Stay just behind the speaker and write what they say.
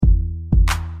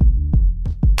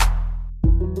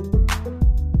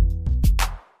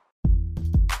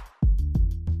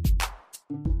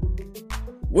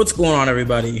What's going on,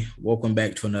 everybody? Welcome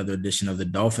back to another edition of the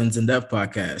Dolphins in Depth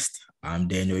podcast. I'm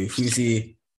Daniel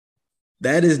Ufusi.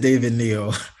 That is David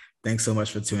Neal. Thanks so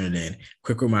much for tuning in.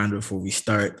 Quick reminder before we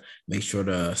start, make sure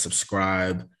to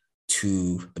subscribe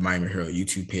to the Miami Herald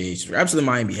YouTube page, or absolutely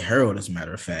Miami Herald, as a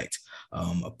matter of fact.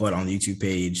 But on the YouTube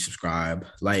page, subscribe,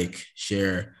 like,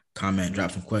 share, comment, drop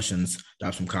some questions,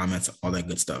 drop some comments, all that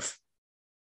good stuff.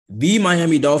 The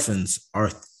Miami Dolphins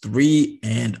are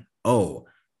 3-0.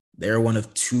 They're one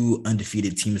of two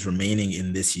undefeated teams remaining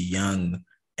in this young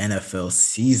NFL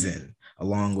season,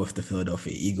 along with the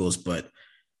Philadelphia Eagles. But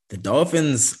the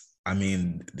Dolphins, I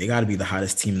mean, they got to be the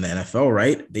hottest team in the NFL,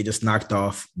 right? They just knocked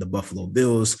off the Buffalo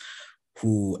Bills,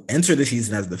 who entered the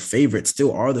season as the favorites,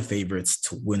 still are the favorites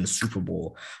to win the Super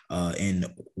Bowl. And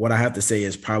what I have to say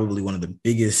is probably one of the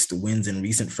biggest wins in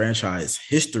recent franchise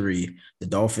history. The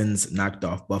Dolphins knocked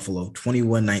off Buffalo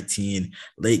 21-19,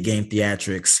 late game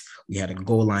theatrics. We had a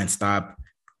goal line stop.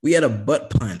 We had a butt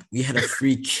punt. We had a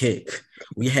free kick.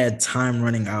 We had time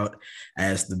running out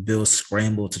as the Bills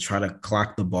scrambled to try to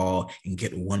clock the ball and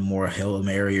get one more Hail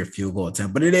Mary or field goal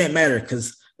attempt. But it didn't matter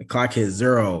because the clock hit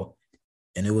 0.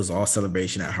 And it was all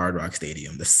celebration at Hard Rock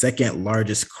Stadium, the second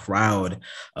largest crowd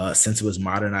since it was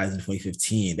modernized in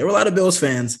 2015. There were a lot of Bills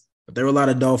fans, but there were a lot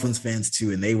of Dolphins fans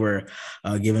too, and they were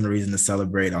given a reason to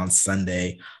celebrate on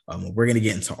Sunday. We're going to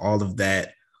get into all of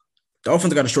that.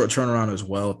 Dolphins got a short turnaround as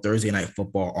well. Thursday Night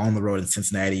Football on the road in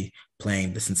Cincinnati,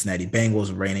 playing the Cincinnati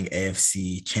Bengals, reigning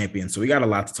AFC champions. So we got a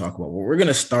lot to talk about. Well, we're going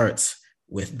to start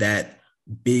with that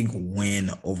big win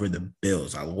over the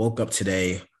Bills. I woke up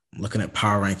today looking at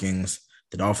power rankings.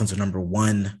 The Dolphins are number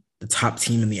 1, the top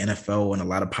team in the NFL in a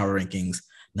lot of power rankings,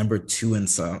 number 2 in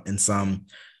some.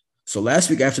 So last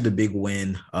week after the big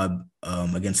win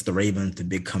against the Ravens, the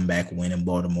big comeback win in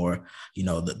Baltimore,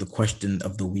 the question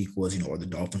of the week was, are the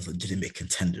Dolphins legitimate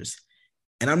contenders?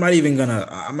 And I'm not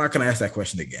going to ask that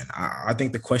question again. I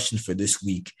think the question for this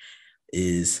week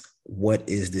is, what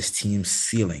is this team's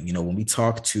ceiling? When we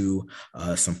talk to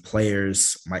some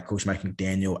players, Coach Mike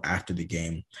McDaniel after the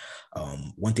game,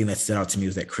 one thing that stood out to me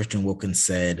was that Christian Wilkins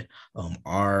said,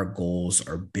 our goals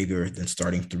are bigger than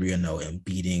starting 3-0 and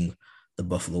beating the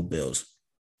Buffalo Bills.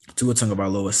 Tua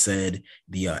Tagovailoa said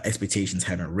the expectations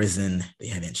haven't risen, they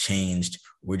haven't changed.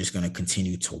 We're just going to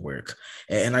continue to work.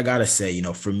 And I got to say,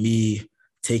 for me,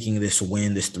 taking this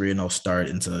win, this 3-0 start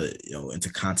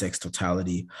into context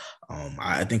totality,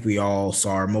 I think we all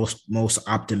saw our most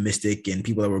optimistic and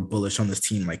people that were bullish on this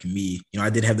team like me. I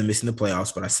did have them missing the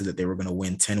playoffs, but I said that they were going to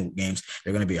win 10 games.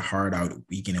 They're going to be a hard out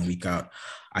week in and week out.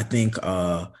 I think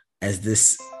as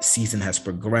this season has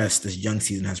progressed, this young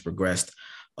season has progressed,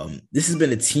 this has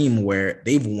been a team where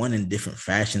they've won in different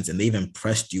fashions and they've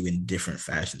impressed you in different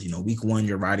fashions. Week 1,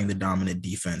 you're riding the dominant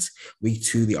defense. Week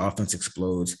 2, the offense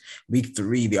explodes. Week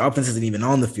 3, the offense isn't even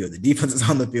on the field. The defense is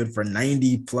on the field for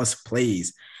 90 plus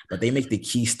plays, but they make the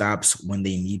key stops when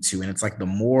they need to. And it's like the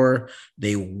more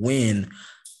they win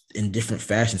in different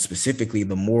fashions, specifically,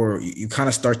 the more you kind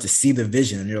of start to see the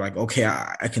vision and you're like, okay,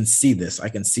 I can see this. I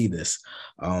can see this.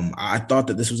 I thought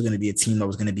that this was going to be a team that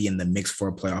was going to be in the mix for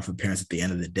a playoff appearance at the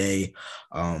end of the day.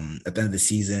 At the end of the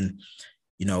season,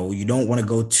 you don't want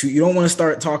to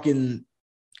start talking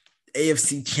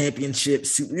AFC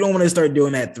championships. You don't want to start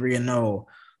doing that 3-0.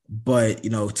 But,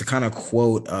 to kind of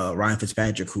quote Ryan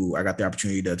Fitzpatrick, who I got the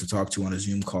opportunity to talk to on a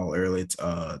Zoom call earlier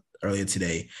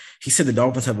today, he said the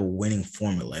Dolphins have a winning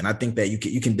formula. And I think that you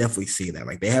can definitely see that.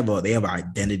 Like they have an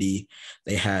identity,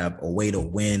 they have a way to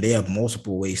win, they have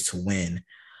multiple ways to win.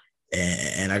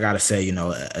 And I got to say,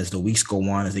 as the weeks go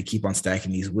on, as they keep on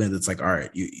stacking these wins, it's like, all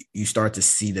right, you start to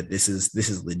see that this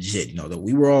is legit, that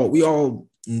we all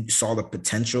saw the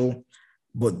potential,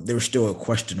 but there were still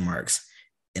question marks.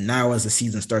 And now as the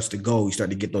season starts to go, you start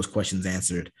to get those questions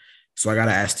answered. So I got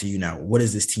to ask to you now, what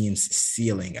is this team's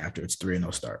ceiling after its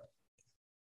 3-0 start?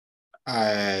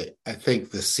 I think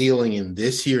the ceiling in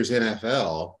this year's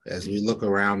NFL, as we look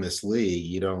around this league,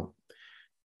 you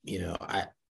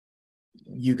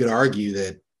could argue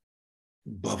that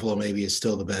Buffalo maybe is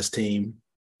still the best team,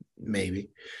 maybe,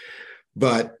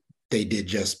 but they did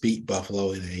just beat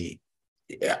Buffalo in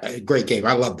a great game.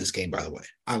 I love this game, by the way.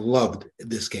 I loved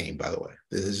this game, by the way.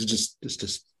 It's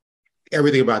just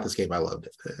everything about this game. I loved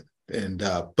it. And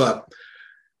but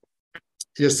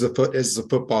this is a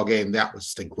football game. That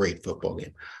was a great football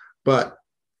game. But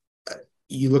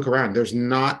you look around, there's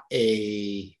not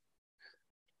I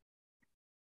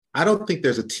don't think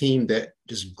there's a team that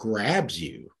just grabs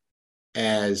you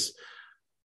as,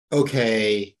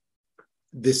 okay,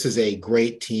 this is a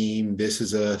great team. This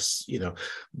is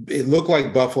it looked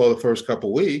like Buffalo the first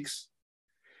couple of weeks.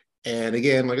 And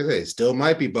again, like I say, it still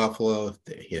might be Buffalo,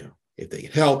 if they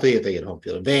get healthy, if they get home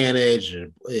field advantage,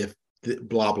 if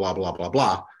blah, blah, blah, blah,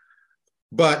 blah.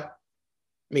 But,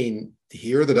 I mean,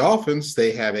 here are the Dolphins.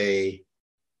 They have a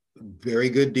very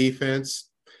good defense,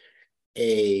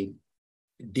 a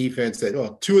defense that,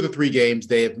 well, 2 of the 3 games,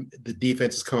 the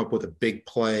defense has come up with big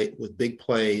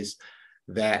plays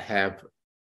that have,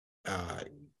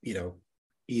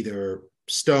 either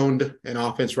stoned an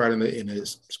offense right in a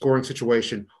scoring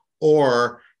situation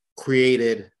or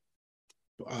created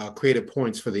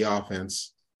points for the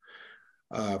offense,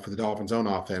 for the Dolphins' own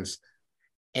offense,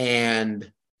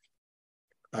 and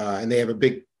they have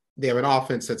an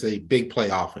offense that's a big play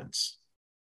offense.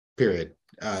 Period.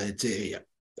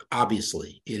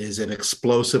 Obviously it is an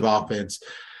explosive offense.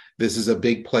 This is a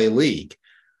big play league,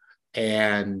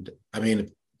 and I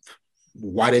mean,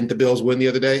 why didn't the Bills win the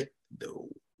other day?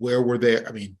 Where were they?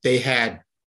 I mean, they had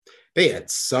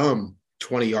some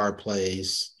 20-yard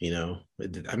plays, how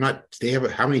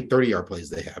many 30-yard plays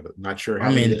they have? I'm not sure.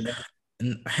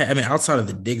 Outside of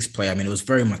the Diggs play, it was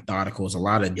very methodical. It was a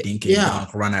lot of dink and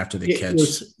dunk run after the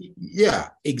catch.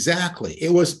 Exactly.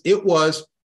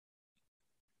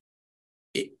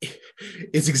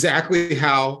 It's exactly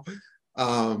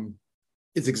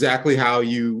how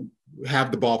you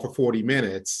have the ball for 40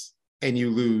 minutes and you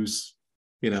lose,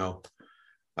 and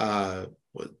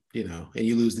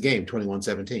you lose the game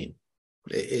 21-17.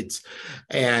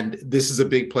 And this is a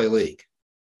big play league.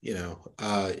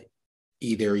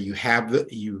 Either you have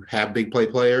big play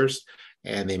players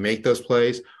and they make those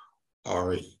plays,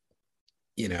 or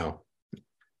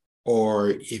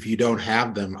if you don't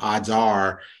have them, odds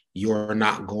are you're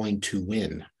not going to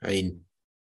win. I mean,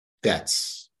 there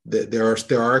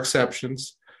are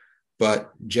exceptions,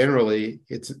 but generally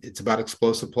it's about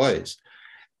explosive plays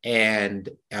and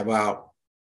about,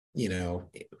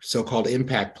 so-called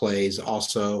impact plays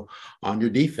also on your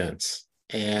defense.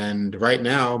 And right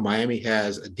now, Miami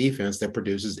has a defense that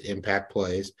produces impact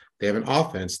plays. They have an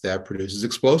offense that produces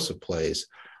explosive plays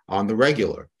on the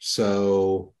regular.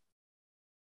 So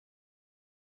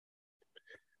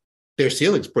their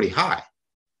ceiling's pretty high.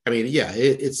 I mean, yeah,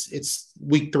 it's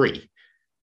week 3.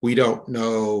 We don't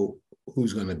know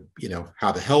who's going to,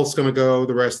 how the health's going to go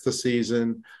the rest of the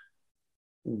season.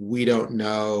 We don't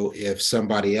know if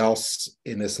somebody else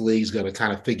in this league is going to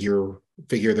kind of figure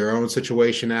their own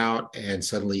situation out and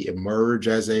suddenly emerge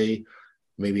as a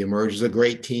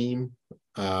great team.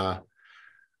 You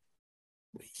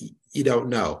don't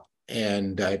know.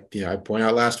 And I pointed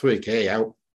out last week, hey,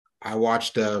 I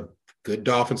watched a good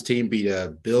Dolphins team beat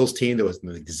a Bills team that was in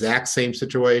the exact same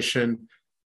situation,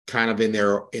 kind of in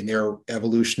their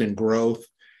evolution and growth.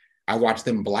 I watched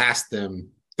them blast them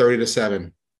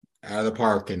 30-7 out of the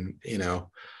park, and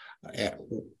at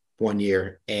one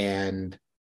year. And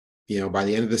by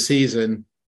the end of the season,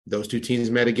 those 2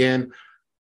 teams met again,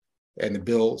 and the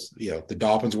Bills, the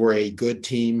Dolphins were a good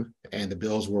team, and the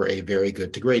Bills were a very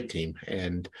good to great team.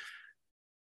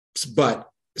 But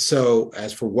so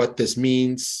as for what this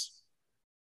means,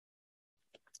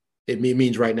 it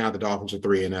means right now the Dolphins are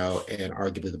 3-0 and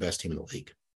arguably the best team in the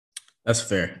league. That's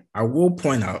fair. I will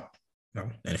point out,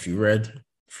 and if you read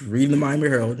the Miami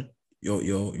Herald,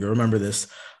 you'll remember this.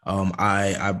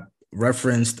 I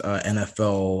referenced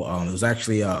NFL. It was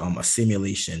actually a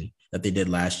simulation that they did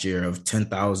last year of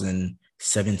 10,000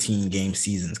 17-game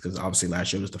seasons, because obviously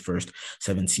last year was the first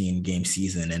 17-game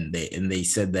season, and they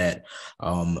said that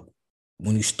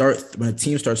when a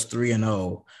team starts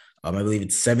 3-0, I believe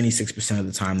it's 76% of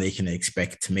the time they can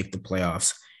expect to make the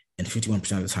playoffs, and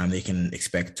 51% of the time they can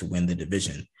expect to win the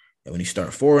division. And when you start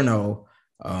 4-0,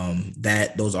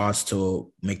 that those odds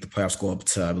to make the playoffs go up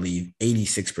to, I believe,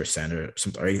 86% or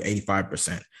something, or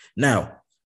 85%. Now,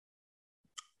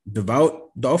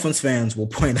 devout Dolphins fans will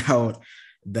point out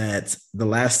that the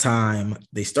last time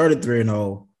they started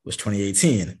 3-0 was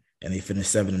 2018, and they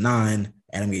finished 7-9.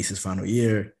 Adam Gase's final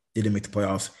year, didn't make the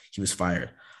playoffs. He was fired.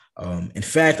 In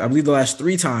fact, I believe the last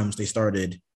 3 times they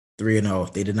started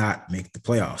 3-0, they did not make the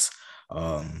playoffs.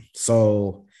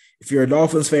 So if you're a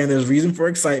Dolphins fan, there's reason for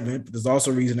excitement, but there's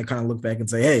also reason to kind of look back and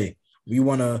say, hey, we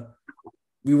want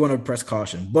to press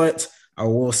caution. But I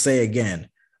will say again,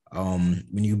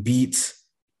 when you beat,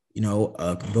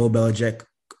 a Bill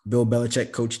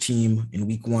Belichick coach team in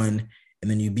week 1, and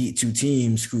then you beat 2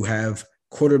 teams who have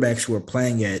quarterbacks who are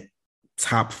playing at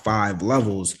top 5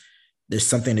 levels, there's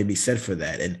something to be said for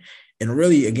that. And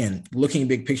really, again, looking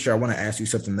big picture, I want to ask you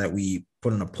something that we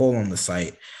put in a poll on the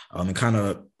site, and kind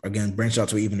of, again, branch out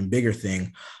to an even bigger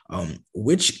thing.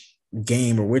 Which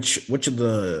game or which of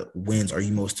the wins are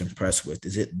you most impressed with?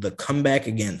 Is it the comeback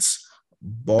against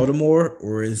Baltimore,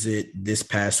 or is it this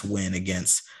past win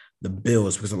against the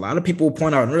Bills, because a lot of people will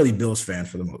point out, and really Bills fans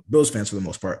for the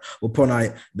most part, will point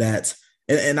out that,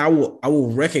 and I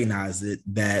will recognize it,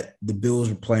 that the Bills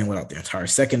were playing without their entire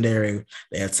secondary.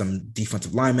 They had some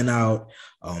defensive linemen out.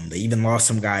 They even lost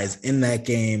some guys in that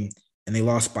game, and they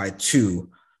lost by 2.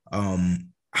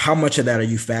 How much of that are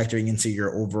you factoring into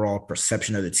your overall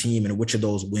perception of the team, and which of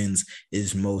those wins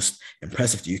is most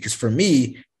impressive to you? Because for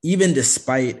me, even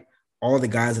despite all the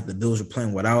guys that the Bills were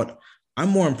playing without, I'm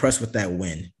more impressed with that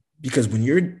win, because when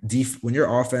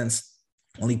your offense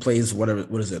only plays what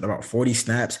is it, about 40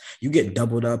 snaps, you get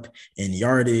doubled up in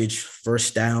yardage,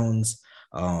 first downs,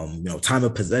 time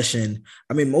of possession.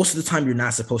 I mean, most of the time you're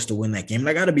not supposed to win that game. And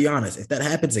I got to be honest, if that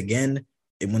happens again,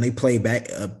 when they play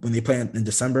in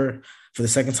December for the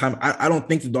second time, I don't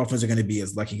think the Dolphins are going to be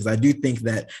as lucky, because I do think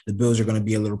that the Bills are going to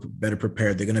be a little better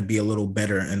prepared. They're going to be a little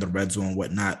better in the red zone and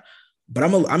whatnot. But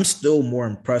I'm still more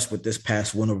impressed with this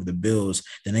past win over the Bills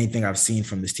than anything I've seen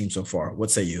from this team so far.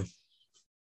 What say you?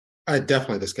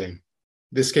 Definitely this game.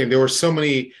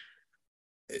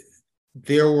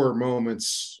 There were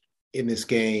moments in this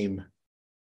game.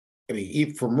 I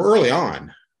mean, from early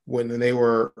on when they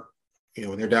were,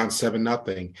 when they're down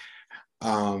 7-0,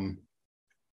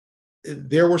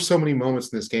 there were so many moments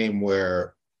in this game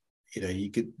where,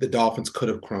 the Dolphins could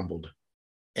have crumbled,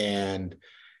 and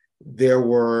there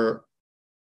were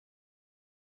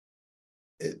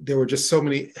just so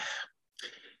many.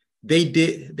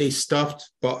 They stuffed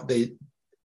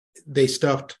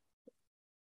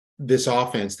this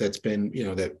offense that's been,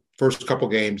 that first couple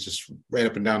games just ran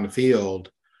up and down the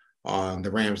field on the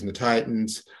Rams and the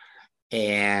Titans,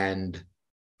 and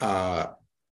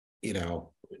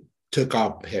took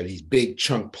off, had these big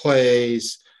chunk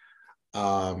plays.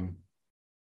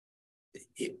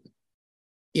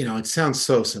 It sounds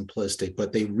so simplistic,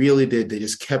 but they really did. They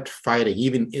just kept fighting,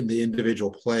 even in the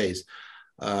individual plays.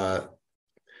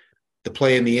 The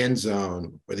play in the end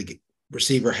zone where the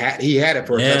receiver had it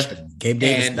for a touchdown. Gabe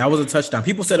Davis, that was a touchdown.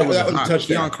 People said it was a touchdown.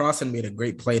 Keon Crossan made a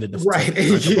great play to defend. Right,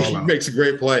 he makes a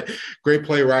great play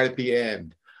right at the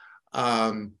end.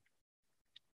 That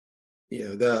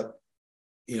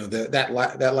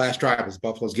last drive as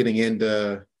Buffalo's getting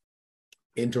into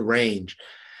range,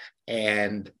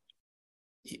 and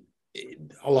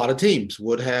a lot of teams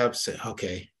would have said,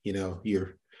 okay,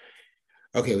 we've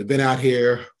been out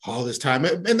here all this time.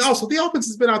 And also the offense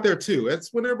has been out there too.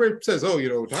 It's when everybody says,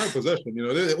 time possession,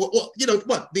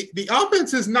 the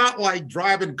offense is not like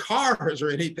driving cars or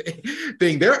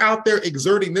anything. They're out there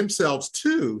exerting themselves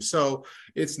too. So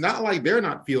it's not like they're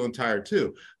not feeling tired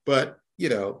too. But,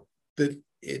 here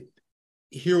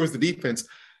was the defense,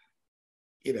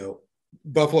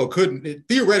 Buffalo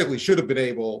theoretically should have been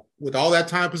able, with all that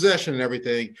time possession and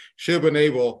everything, should have been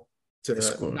able to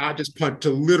not just punt, to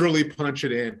literally punch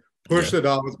it in, push the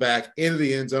Dolphins back into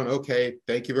the end zone. Okay,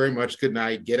 thank you very much. Good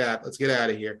night. Let's get out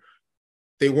of here.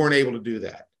 They weren't able to do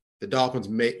that. The Dolphins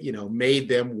made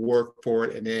them work for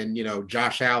it. And then,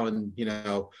 Josh Allen,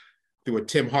 threw a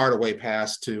Tim Hardaway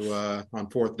pass to on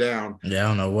fourth down. Yeah, I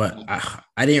don't know what.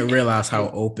 I didn't realize how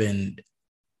open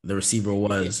the receiver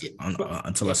was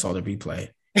until I saw the replay.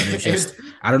 And it was just,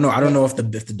 I don't know if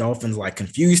the Dolphins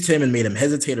confused him and made him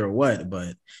hesitate or what,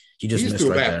 but he just missed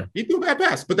right there. He threw a bad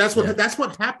pass, but that's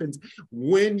what happens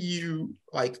when you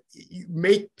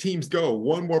make teams go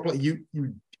one more play.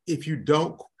 If you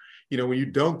don't, when you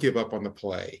don't give up on the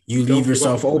play, you leave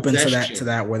yourself open to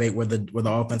that where the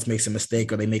offense makes a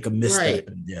mistake or they make a misstep.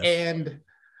 Right. And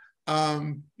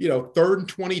 3rd and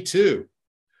 22.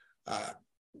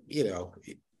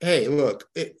 Hey, look,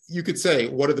 you could say,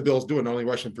 what are the Bills doing? Only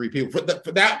rushing 3 people. For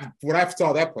that, when I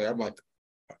saw that play, I'm like,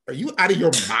 are you out of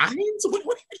your minds?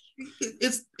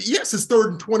 It's 3rd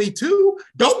and 22.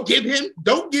 Don't give him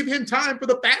time for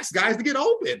the fast guys to get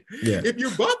open. Yeah. If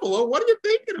you're Buffalo, what are you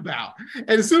thinking about?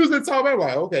 And as soon as it's all about, I'm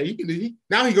like, okay,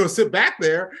 now he's going to sit back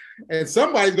there, and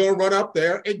somebody's going to run up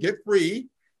there and get free,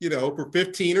 for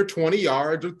 15 or 20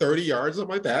 yards or 30 yards,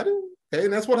 something like that. Okay,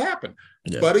 and that's what happened.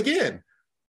 Yeah. But again,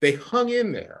 they hung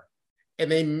in there,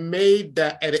 and they made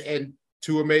that, and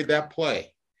Tua made that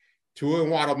play. Tua and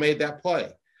Waddle made that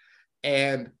play.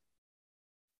 And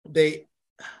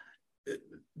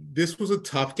this was a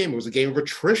tough game. It was a game of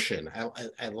attrition. I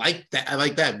like that. I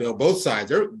like that. Both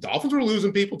sides. Dolphins were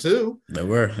losing people too. They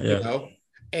were, yeah.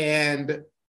 And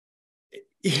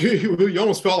you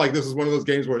almost felt like this is one of those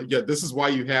games where, this is why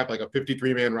you have a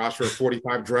 53-man roster of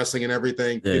 45 dressing and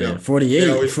everything. Yeah,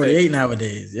 48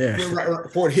 nowadays. Yeah.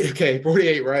 Right, 40. Okay,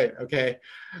 48. Right. Okay.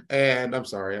 And I'm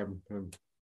sorry, I'm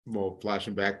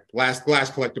flashing back. Last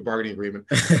collective bargaining agreement.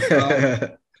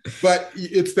 But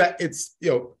it's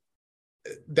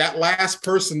that last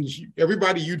person,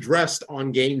 everybody you dressed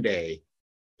on game day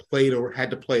played or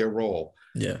had to play a role.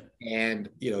 Yeah. And,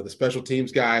 the special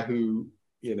teams guy who,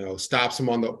 stops him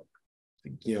on the,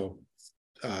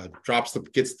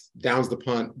 downs the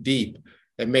punt deep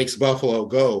and makes Buffalo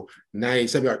go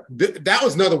 97 yards. That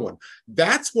was another one.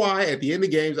 That's why at the end of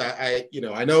games, I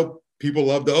know people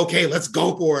love okay, let's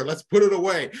go for it. Let's put it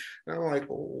away. And I'm like,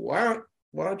 why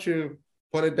don't you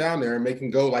put it down there and make him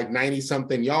go like 90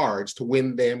 something yards to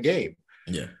win the damn game?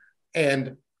 Yeah.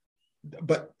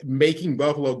 But making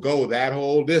Buffalo go that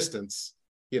whole distance,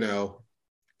 it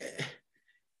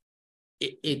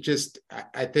just,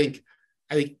 I think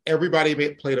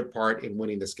everybody played a part in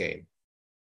winning this game.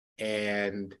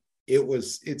 And it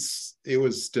was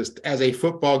just as a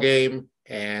football game,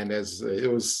 and as it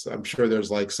was, I'm sure there's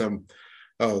like some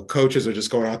coaches are just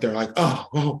going out there like,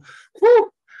 whoo.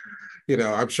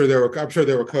 I'm sure there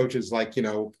were coaches like,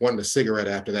 wanting a cigarette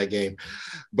after that game,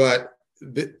 but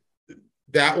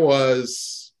that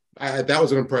was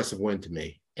an impressive win to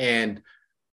me. And,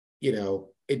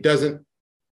 it doesn't,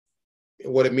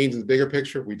 what it means in the bigger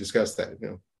picture, we discussed that,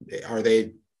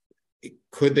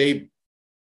 could they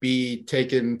be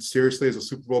taken seriously as a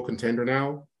Super Bowl contender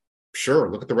now?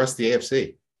 Sure. Look at the rest of the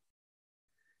AFC,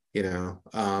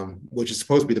 which is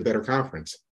supposed to be the better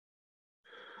conference.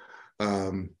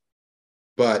 But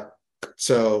I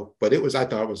thought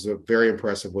it was a very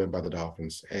impressive win by the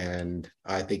Dolphins, and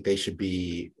I think they should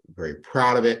be very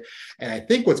proud of it. And I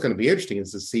think what's going to be interesting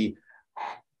is to see,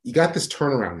 you got this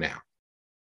turnaround now,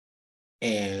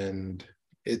 and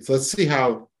let's see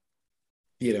how,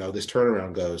 this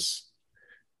turnaround goes.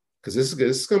 Because this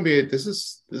is going to be this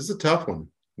is a tough one.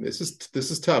 This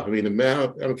is tough. I mean, I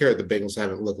don't care if the Bengals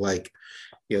haven't looked like,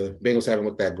 the Bengals haven't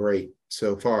looked that great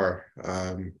so far.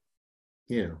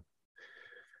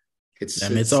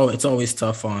 It's always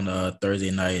tough on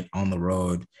Thursday night on the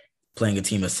road, playing a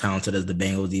team as talented as the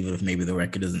Bengals, even if maybe the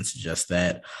record doesn't suggest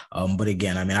that. But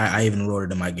again, I mean, I even wrote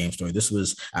it in my game story. This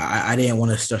was, I didn't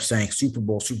want to start saying Super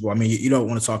Bowl. I mean, you don't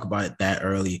want to talk about it that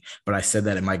early, but I said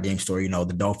that in my game story.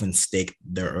 The Dolphins staked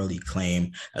their early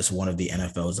claim as one of the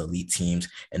NFL's elite teams,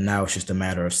 and now it's just a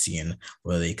matter of seeing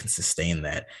whether they can sustain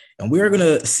that. And we are going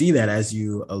to see that, as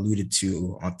you alluded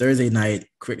to, on Thursday night,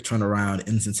 quick turnaround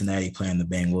in Cincinnati playing the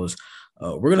Bengals.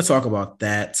 We're going to talk about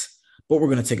that, but we're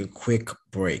going to take a quick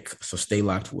break, so stay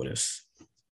locked with us.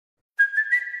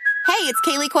 Hey, it's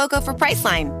Kaylee Cuoco for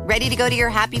Priceline. Ready to go to your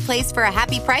happy place for a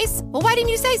happy price? Well, why didn't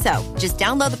you say so? Just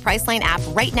download the Priceline app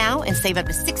right now and save up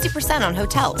to 60% on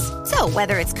hotels. So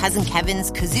whether it's Cousin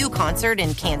Kevin's Kazoo Concert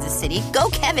in Kansas City, go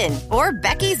Kevin, or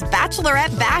Becky's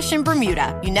Bachelorette Bash in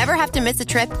Bermuda, you never have to miss a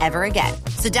trip ever again.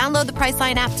 So download the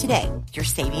Priceline app today. Your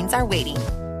savings are waiting.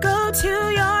 Go to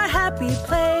your happy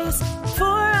place for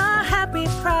a happy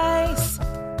price.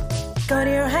 Go to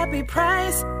your happy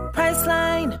price,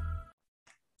 Priceline.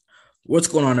 What's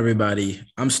going on, everybody?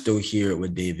 I'm still here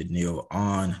with David Neal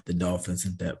on the Dolphins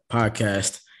in Depth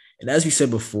podcast. And as we said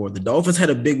before, the Dolphins had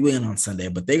a big win on Sunday,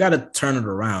 but they got to turn it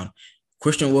around.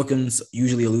 Christian Wilkins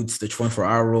usually alludes to the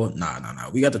 24-hour rule. No.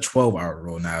 We got the 12-hour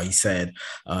rule now, he said,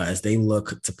 as they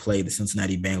look to play the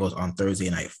Cincinnati Bengals on Thursday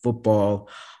Night Football.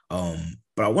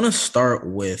 But I want to start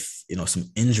with,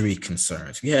 some injury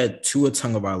concerns. We had Tua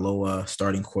Tagovailoa,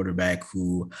 starting quarterback,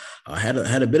 who had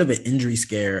a bit of an injury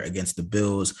scare against the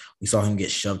Bills. We saw him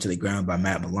get shoved to the ground by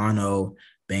Matt Milano,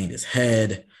 banged his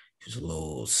head. He was a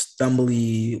little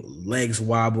stumbly, legs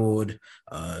wobbled.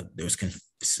 There was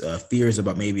fears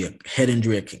about maybe a head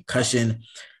injury, a concussion.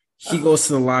 He goes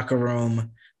to the locker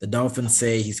room. The Dolphins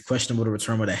say he's questionable to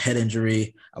return with a head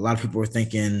injury. A lot of people were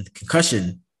thinking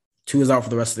concussion. Tua's out for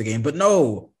the rest of the game, but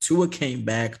no, Tua came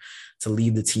back to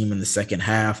lead the team in the second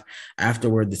half.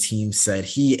 Afterward, the team said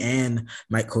he and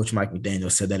Coach Mike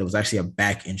McDaniel said that it was actually a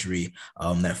back injury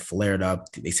that flared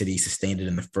up. They said he sustained it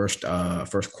in the first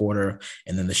quarter,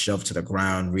 and then the shove to the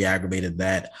ground re-aggravated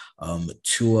that.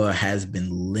 Tua has been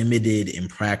limited in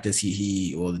practice.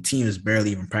 The team is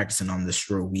barely even practicing on this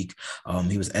short week.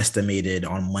 He was estimated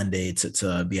on Monday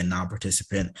to be a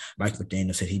non-participant. Mike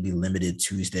McDaniel said he'd be limited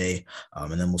Tuesday,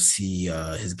 and then we'll see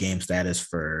his game status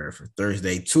for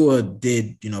Thursday. Tua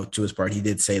did, to his part, he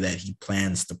did say that he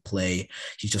plans to play.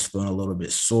 He's just feeling a little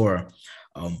bit sore.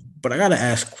 But I got to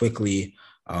ask quickly,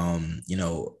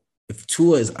 if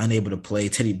Tua is unable to play,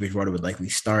 Teddy Bridgewater would likely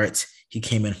start. He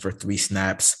came in for 3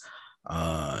 snaps,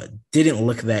 didn't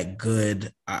look that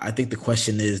good. I think the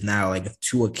question is now, if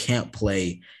Tua can't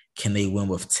play, can they win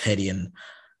with Teddy? And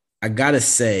I got to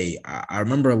say, I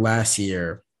remember last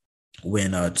year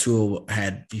when Tua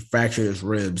he fractured his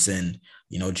ribs, and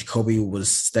Jacoby was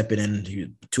stepping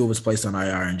in. Tua was placed on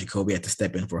IR, and Jacoby had to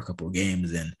step in for a couple of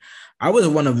games. And I was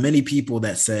one of many people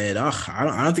that said, I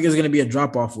don't think there's going to be a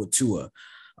drop off with Tua.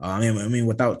 I mean,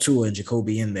 without Tua and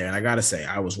Jacoby in there. And I got to say,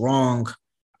 I was wrong.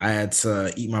 I had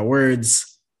to eat my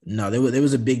words. No, there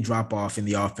was a big drop off in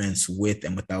the offense with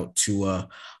and without Tua.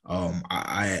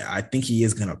 I think he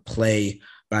is going to play,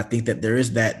 but I think that there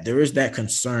is that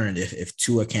concern if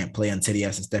Tua can't play and Teddy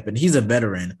has to step in. He's a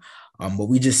veteran. But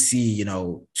we just see,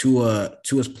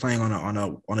 Tua's playing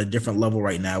on a different level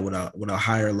right now with a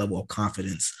higher level of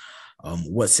confidence.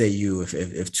 What say you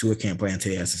if Tua can't play and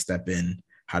Teddy has to step in?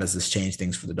 How does this change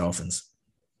things for the Dolphins?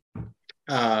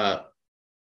 I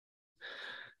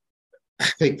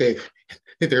think they're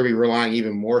going to be relying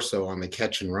even more so on the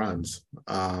catch and runs.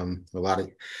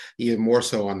 Even more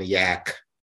so on the yak.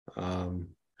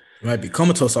 Might be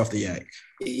comatose off the yak.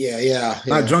 Yeah.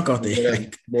 Not drunk off the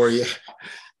yak. More, yeah.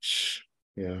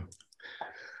 Yeah.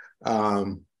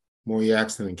 More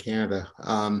yaks than in Canada.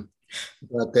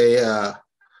 But they,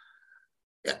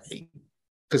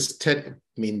 because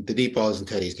the deep ball isn't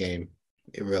Teddy's game.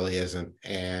 It really isn't.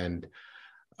 And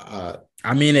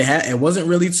it wasn't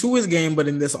really Tua's game, but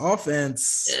in this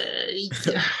offense,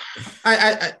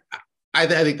 I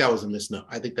think that was a misnomer.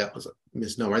 I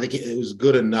think it was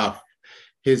good enough.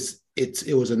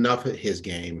 It was enough at his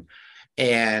game,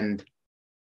 and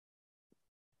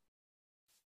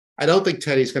I don't think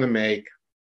Teddy's going to make.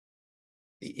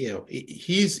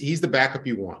 He's the backup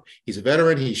you want. He's a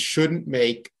veteran. He shouldn't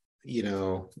make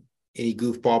any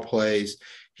goofball plays.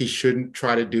 He shouldn't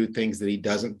try to do things that he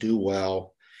doesn't do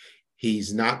well.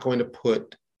 He's not going to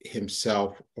put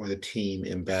himself or the team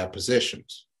in bad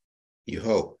positions. You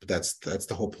hope. That's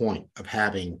the whole point of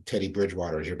having Teddy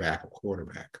Bridgewater as your backup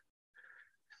quarterback.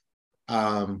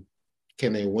 Can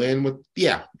they win with?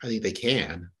 Yeah, I think they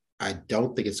can. I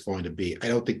don't think it's going to be. I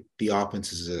don't think the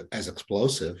offense is as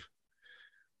explosive,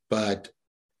 but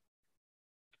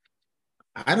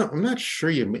I'm not sure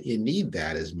you need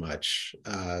that as much.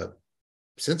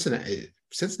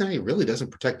 Cincinnati really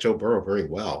doesn't protect Joe Burrow very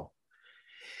well,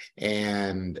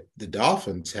 and the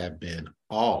Dolphins have been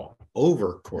all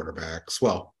over quarterbacks.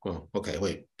 Well, okay,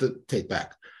 wait, take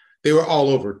back. They were all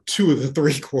over two of the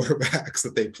three quarterbacks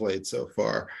that they played so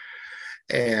far.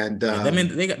 And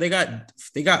they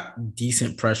got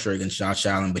decent pressure against Josh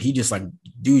Allen, but he just was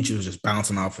just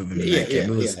bouncing off of him. I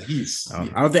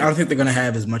don't think they're gonna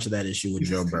have as much of that issue with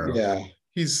Joe Burrow. Yeah,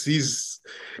 he's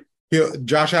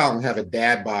Josh Allen have a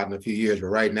dad bod in a few years, but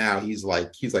right now he's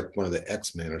like one of the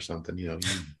X-Men or something. He's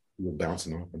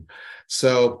bouncing off him.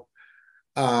 So,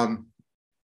 I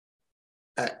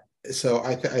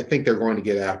think they're going to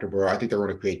get after Burrow. I think they're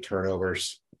going to create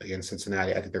turnovers against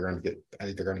Cincinnati. I think they're going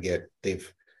to get.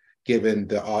 They've given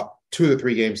the 2 of the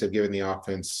 3 games. They've given the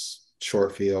offense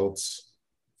short fields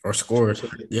or scored.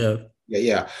 Yeah.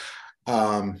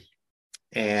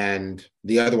 And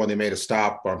the other one, they made a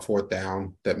stop on 4th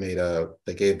down that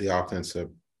they gave the offense a,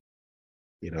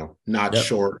 not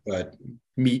short but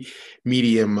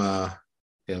medium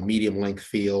length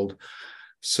field.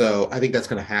 So I think that's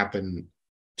going to happen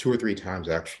 2 or 3 times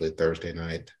actually Thursday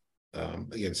night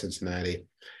against Cincinnati.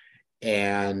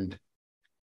 And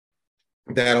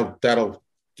that'll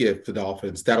give the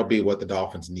Dolphins, that'll be what the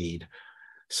Dolphins need.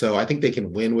 So I think they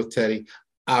can win with Teddy.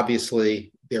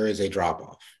 Obviously, there is a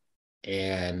drop-off.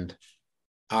 And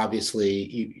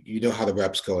obviously, you know how the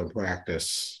reps go in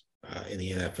practice in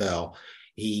the NFL.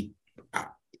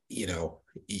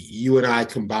 You and I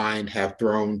combined have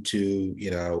thrown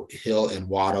to, Hill and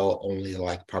Waddle only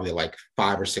probably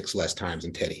 5 or 6 less times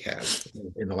than Teddy has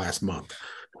in the last month.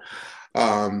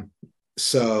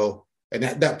 So, and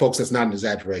that folks, that's not an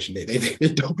exaggeration. They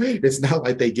don't. It's not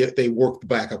like they work the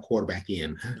backup quarterback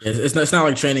in. It's not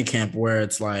like training camp where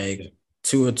it's like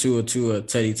Tua,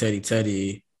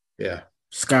 Teddy. Yeah.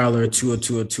 Skylar, Tua.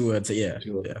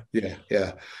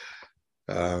 Yeah.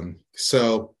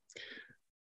 So,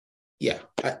 yeah,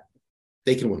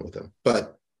 they can win with them,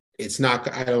 but it's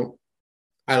not. I don't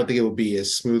think it will be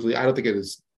as smoothly. I don't think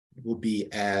will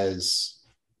be as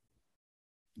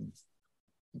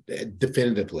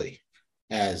definitively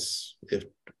as if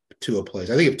Tua plays.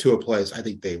 I think if Tua plays, I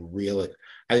think they really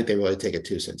take it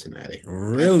to Cincinnati.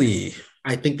 Really?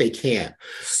 I think they can.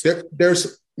 So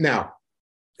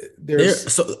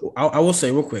I will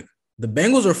say real quick, the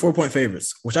Bengals are 4-point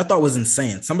favorites, which I thought was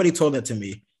insane. Somebody told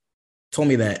me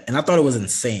that, and I thought it was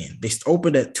insane. They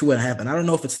opened at 2.5, and I don't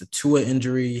know if it's the Tua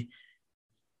injury,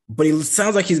 but it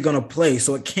sounds like he's gonna play,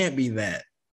 so it can't be that.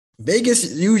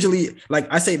 Vegas usually,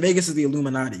 Vegas is the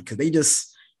Illuminati because they just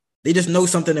know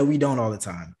something that we don't all the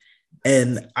time.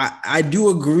 And I do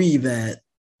agree that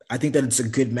I think that it's a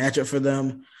good matchup for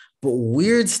them. But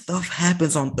weird stuff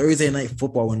happens on Thursday Night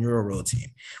Football when you're a road team.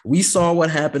 We saw what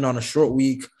happened on a short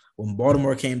week when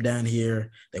Baltimore came down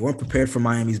here. They weren't prepared for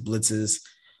Miami's blitzes.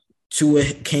 Tua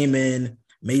came in,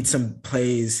 made some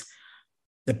plays.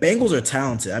 The Bengals are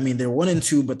talented. I mean, they're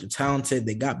 1-2, but they're talented.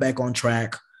 They got back on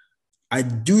track. I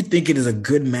do think it is a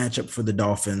good matchup for the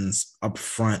Dolphins up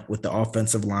front with the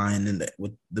offensive line and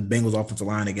with the Bengals offensive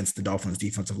line against the Dolphins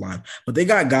defensive line. But they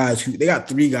got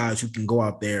three guys who can go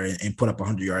out there and put up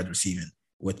 100 yards receiving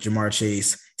with Jamar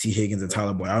Chase, T. Higgins, and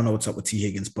Tyler Boyd. I don't know what's up with T.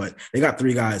 Higgins, but they got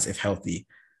three guys if healthy.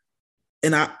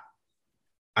 And I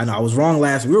know I was wrong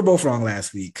we were both wrong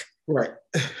last week. Right.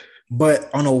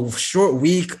 But on a short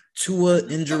week, Tua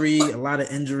injury, a lot of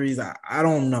injuries. I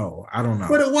don't know.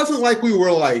 But it wasn't like we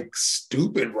were like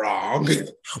stupid wrong.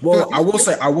 Well, I will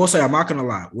say, I'm not gonna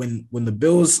lie. When the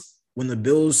Bills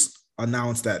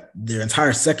announced that their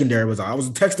entire secondary was out, I was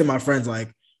texting my friends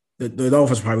like the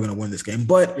Dolphins are probably gonna win this game.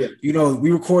 But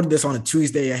we recorded this on a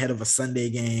Tuesday ahead of a Sunday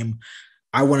game.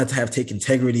 I wanted to take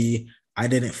integrity. I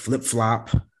didn't flip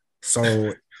flop.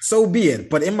 So be it.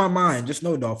 But in my mind, just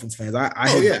know Dolphins fans.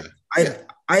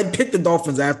 I had picked the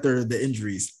Dolphins after the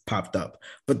injuries popped up.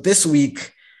 But this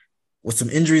week, with some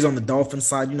injuries on the Dolphins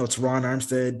side, Teron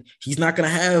Armstead, he's not going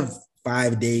to have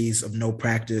 5 days of no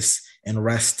practice and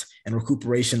rest and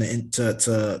recuperation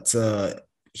to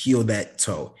heal that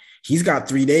toe. He's got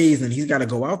 3 days and he's got to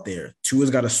go out there. Tua's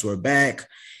got a sore back.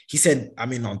 He said,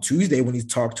 on Tuesday when he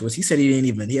talked to us, he said he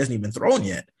hasn't even thrown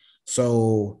yet.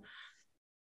 So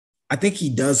I think he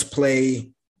does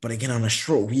play, but again, on a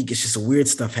short week, it's just weird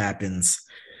stuff happens.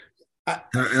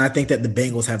 And I think that the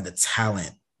Bengals have the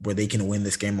talent where they can win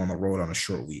this game on the road on a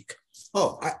short week.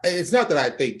 It's not that I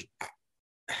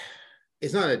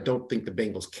don't think the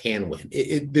Bengals can win.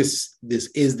 This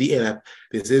is the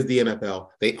NFL.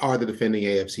 They are the defending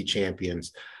AFC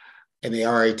champions, and they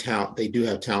are they do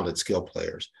have talented skill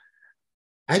players.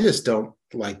 I just don't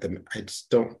like them. I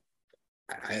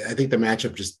think the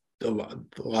matchup a lot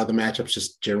of the matchups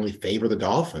just generally favor the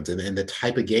Dolphins and the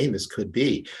type of game this could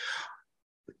be.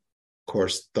 Of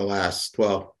course,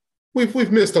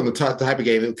 we've missed on the type of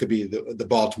game. It could be the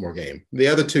Baltimore game. The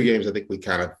other two games, I think we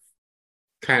kind of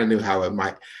knew how it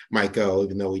might go,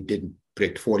 even though we didn't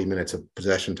predict 40 minutes of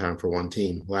possession time for one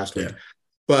team last week.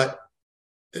 But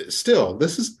still,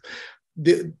 this is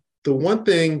the one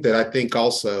thing that I think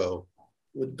also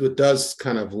what does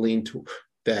kind of lean to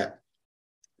that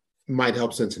might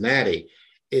help Cincinnati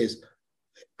is,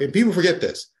 and people forget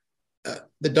this,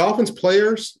 the Dolphins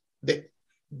players,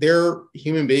 they're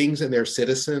human beings and they're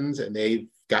citizens and they've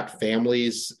got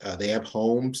families, they have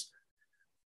homes.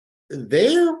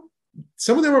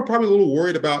 Some of them are probably a little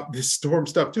worried about this storm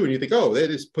stuff too. And you think, they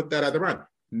just put that out of their mind.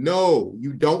 No,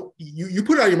 you don't. You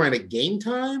put it out of your mind at game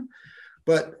time,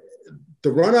 but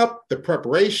the run up, the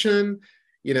preparation,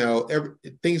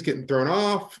 things getting thrown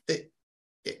off. And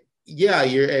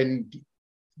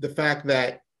the fact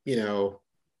that, your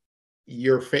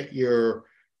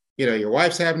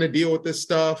wife's having to deal with this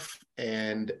stuff,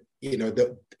 and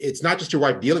it's not just your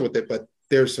wife dealing with it, but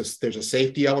there's a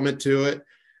safety element to it,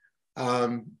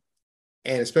 and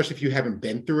especially if you haven't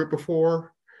been through it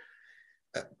before,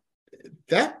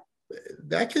 that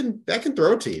can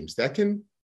throw teams. That can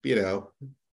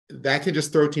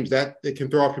just throw teams. That it can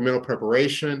throw off your mental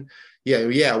preparation.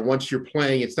 Once you're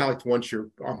playing, it's not like once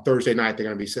you're on Thursday night, they're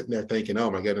going to be sitting there thinking,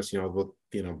 oh my goodness,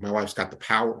 my wife's got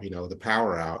the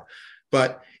power out.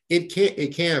 But it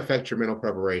can affect your mental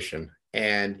preparation,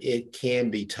 and it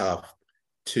can be tough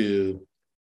to,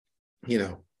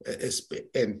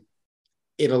 and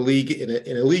in a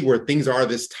league where things are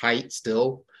this tight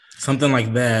still. Something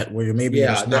like that, where you're maybe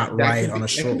just not right on a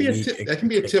short week. That can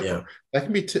be a tipper. Yeah. That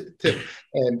can be tip.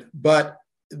 But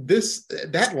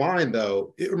that line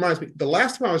though, it reminds me. The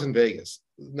last time I was in Vegas,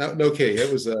 no kidding,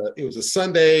 it was a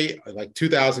Sunday, like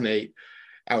 2008.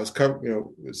 I was covering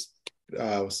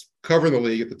the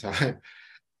league at the time,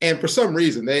 and for some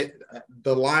reason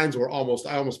the lines were I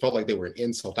almost felt like they were an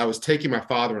insult. I was taking my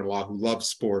father-in-law, who loves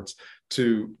sports,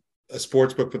 to a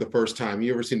sports book for the first time.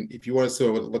 If you want to see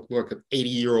look like an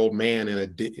 80-year-old man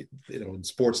in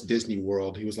sports Disney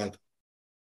World, he was like,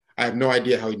 I have no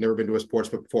idea how he'd never been to a sports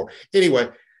book before. Anyway,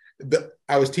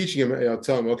 I was teaching him,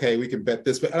 telling him, okay, we can bet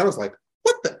this, but I was like,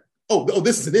 what the? Oh,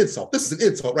 this is an insult. This is an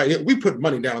insult, right? We put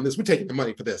money down on this. We're taking the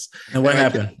money for this. And what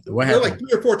happened? Like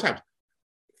 3 or 4 times.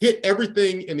 Hit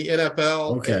everything in the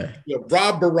NFL. Okay. And,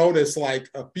 Rob Baronis like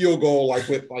a field goal like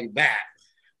with like that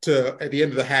at the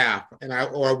end of the half, and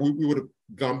we would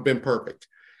have been perfect.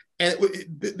 And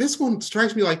this one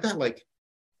strikes me like that. Like,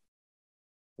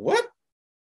 what?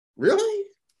 Really?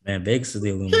 Man, Vegas is the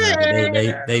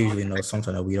Illuminati. They usually know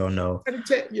something that we don't know. I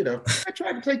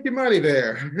tried to take your money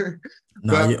there.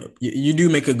 No, you do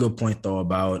make a good point though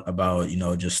about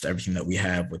just everything that we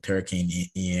have with Hurricane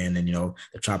Ian and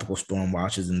the tropical storm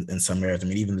watches in some areas. I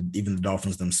mean, even the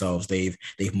Dolphins themselves, they've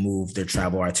moved their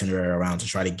travel itinerary around to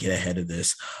try to get ahead of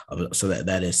this. So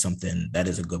that is something that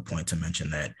is a good point to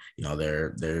mention, that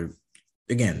they're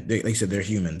again, like you said, they're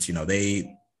humans.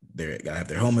 They gotta have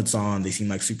their helmets on. They seem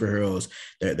like superheroes.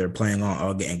 They're playing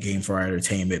on a game for our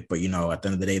entertainment, but at the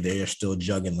end of the day, they're still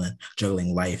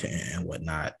juggling life and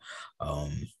whatnot.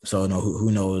 So who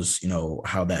knows,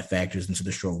 how that factors into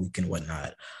the short week and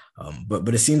whatnot. But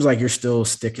it seems like you're still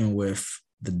sticking with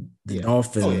the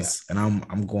Dolphins, and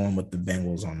I'm going with the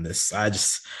Bengals on this. I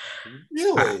just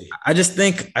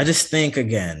think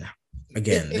again, it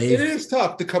is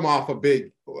tough to come off a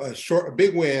big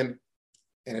win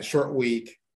in a short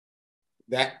week.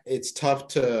 That it's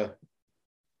tough for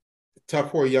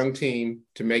a young team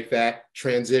to make that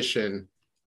transition.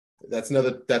 That's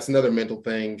another mental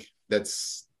thing.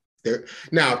 That's there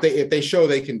now. If they show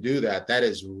they can do that, that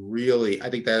is really, I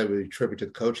think that would be a tribute to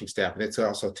the coaching staff, and it's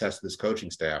also a test of this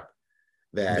coaching staff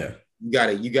that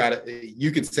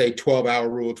you could say 12-hour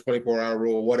rule, 24-hour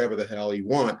rule, whatever the hell you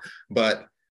want, but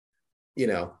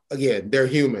again, they're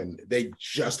human. They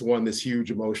just won this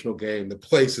huge emotional game. The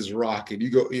place is rocking.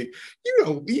 You're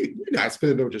not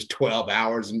spending just 12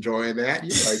 hours enjoying that.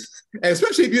 You're like, and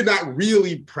especially if you're not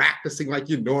really practicing like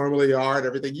you normally are and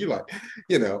everything. You're like,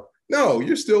 no,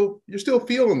 you're still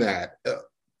feeling that,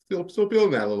 still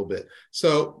feeling that a little bit.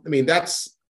 So, I mean, that's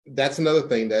another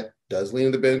thing that does lean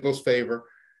in the Bengals' favor.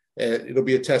 And it'll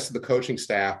be a test of the coaching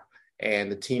staff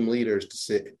and the team leaders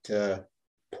to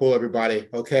pull everybody.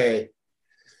 Okay,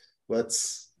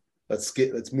 let's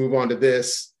move on to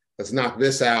this. Let's knock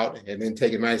this out and then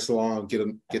take a nice long,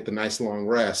 get the nice long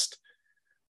rest.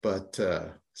 But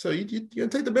so you're gonna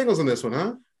take the Bengals on this one,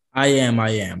 huh? I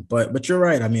am. But you're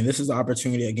right. I mean, this is an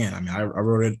opportunity again. I mean, I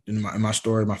wrote it in my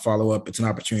story, my follow-up. It's an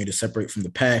opportunity to separate from the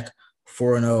pack,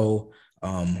 4-0.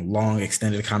 Long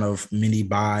extended kind of mini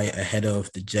bye ahead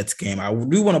of the Jets game. I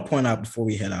do want to point out before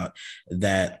we head out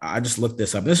that I just looked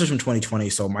this up. This is from 2020,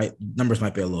 so my numbers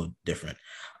might be a little different.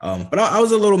 But I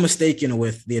was a little mistaken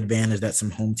with the advantage that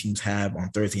some home teams have on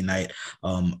Thursday night.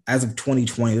 As of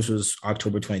 2020, this was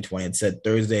October 2020, it said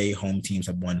Thursday home teams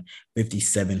have won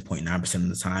 57.9% of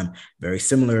the time, very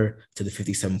similar to the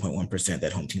 57.1%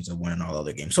 that home teams have won in all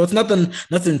other games. So it's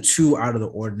nothing too out of the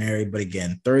ordinary. But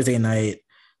again, Thursday night,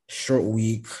 short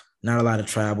week, not a lot of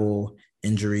travel,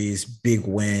 injuries, big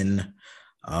win.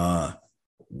 I'm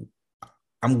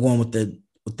going with the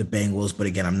Bengals, but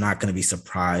again, I'm not going to be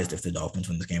surprised if the Dolphins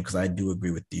win this game, because I do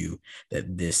agree with you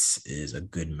that this is a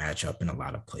good matchup in a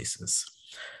lot of places.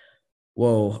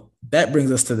 Well, that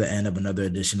brings us to the end of another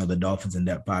edition of the Dolphins in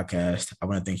Depth podcast. I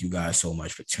want to thank you guys so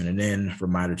much for tuning in.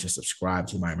 Reminder to subscribe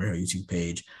to the Miami Herald YouTube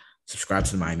page, subscribe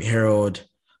to the Miami Herald.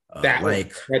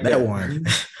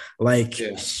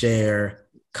 Share,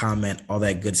 comment, all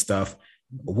that good stuff.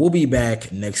 We'll be back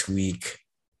next week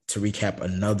to recap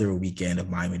another weekend of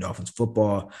Miami Dolphins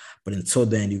football. But until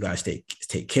then, you guys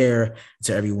take care.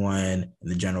 To everyone in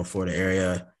the general Florida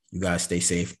area, you guys stay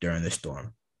safe during this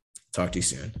storm. Talk to you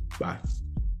soon. Bye.